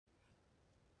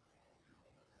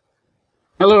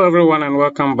Hello everyone and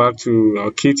welcome back to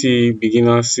our Qt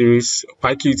beginner series.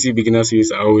 PyQt beginner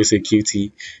series. I always say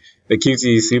Qt. The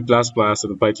Qt is C++ and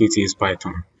the PyQt is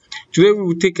Python. Today we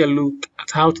will take a look at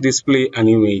how to display an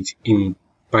image in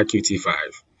PyQt 5.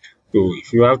 So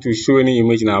if you have to show any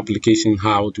image in our application,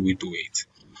 how do we do it?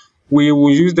 We will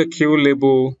use the Q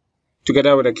label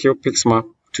together with the Q pixmap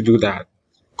to do that.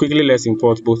 Quickly, let's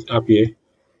import both up here.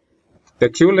 The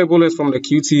Q label is from the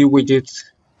Qt widget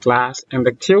class and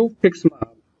the Q pixmap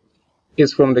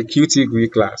is from the Qt GUI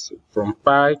class. From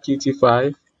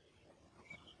PyQt5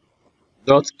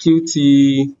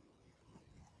 .qt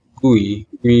GUI,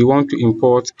 we want to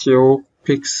import Q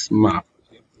pixmap,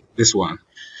 this one,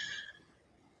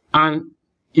 and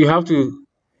you have to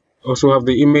also have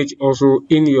the image also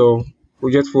in your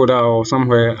project folder or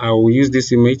somewhere. I will use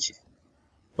this image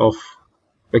of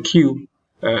the cube,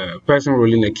 person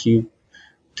rolling a cube.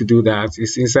 To do that,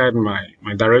 it's inside my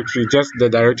directory, just the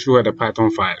directory where the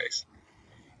Python file is.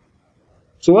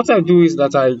 So what I do is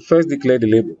that I first declare the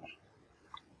label.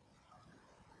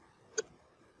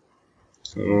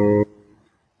 So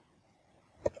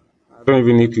I don't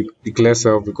even need to declare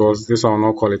self because this one will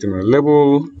not call it in a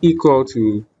label equal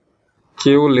to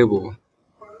Q label.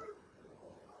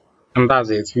 And that's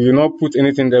it. We will not put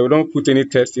anything there. We don't put any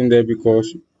text in there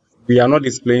because we are not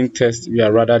displaying text. We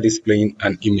are rather displaying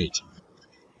an image.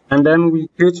 And then we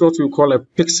create what we call a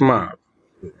pixmap.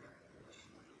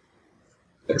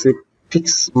 Let's say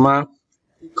pixmap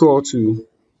equal to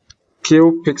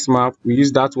Q pixmap. We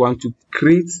use that one to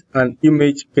create an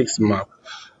image pixmap,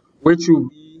 which will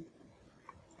be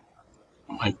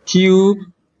my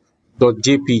cube.jpg.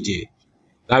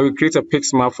 That will create a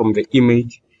pixmap from the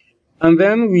image, and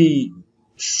then we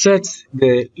set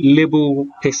the label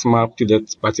pixmap to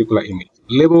that particular image.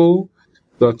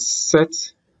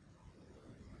 Label.set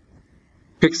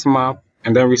pixmap,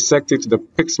 and then we set it to the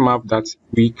pixmap that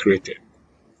we created.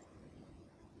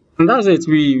 And that's it.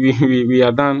 We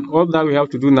are done. All that we have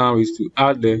to do now is to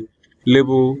add the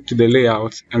label to the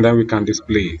layout, and then we can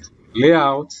display it.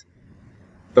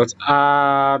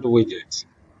 Layout.add widget,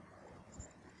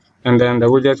 and then the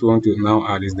widget we want to now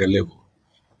add is the label.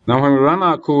 Now when we run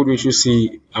our code, we should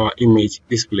see our image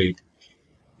displayed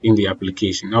in the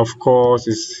application. Now, of course,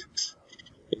 it's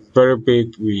very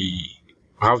big. We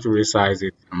have to resize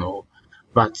it and all,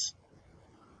 but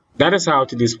that is how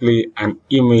to display an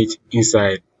image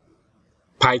inside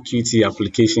PyQt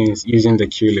applications using the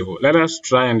Q label. Let us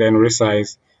try and then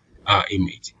resize our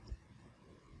image.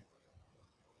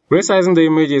 Resizing the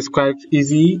image is quite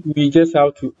easy. We just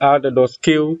have to add the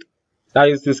 .scale, that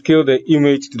is to scale the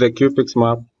image to the Q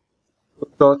pixmap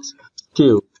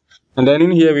 .scale, and then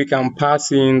in here we can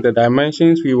pass in the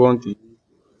dimensions we want to use.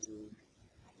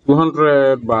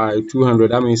 200 by 200,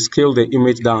 that means scale the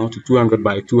image down to 200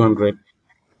 by 200.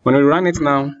 When we run it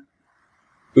now,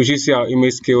 we should see our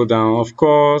image scale down. Of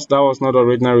course, that was not the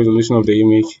original resolution of the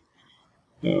image.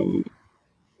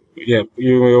 Yeah,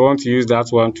 you will want to use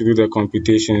that one to do the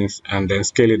computations and then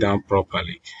scale it down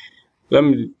properly. Let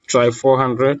me try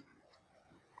 400.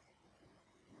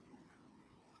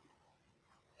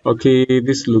 Okay,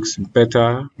 this looks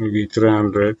better. Maybe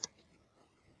 300.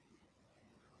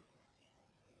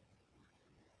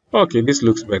 Okay, this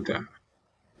looks better.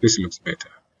 This looks better.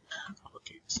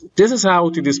 Okay, so this is how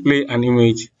to display an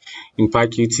image in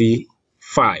PyQt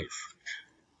 5.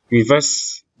 We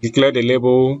first declare the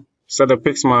label, set the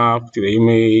pixmap to the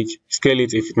image, scale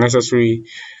it if necessary,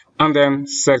 and then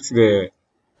set the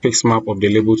pixmap of the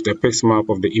label to the pixmap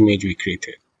of the image we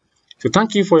created. So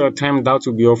thank you for your time. That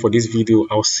will be all for this video.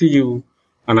 I'll see you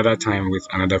another time with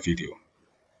another video.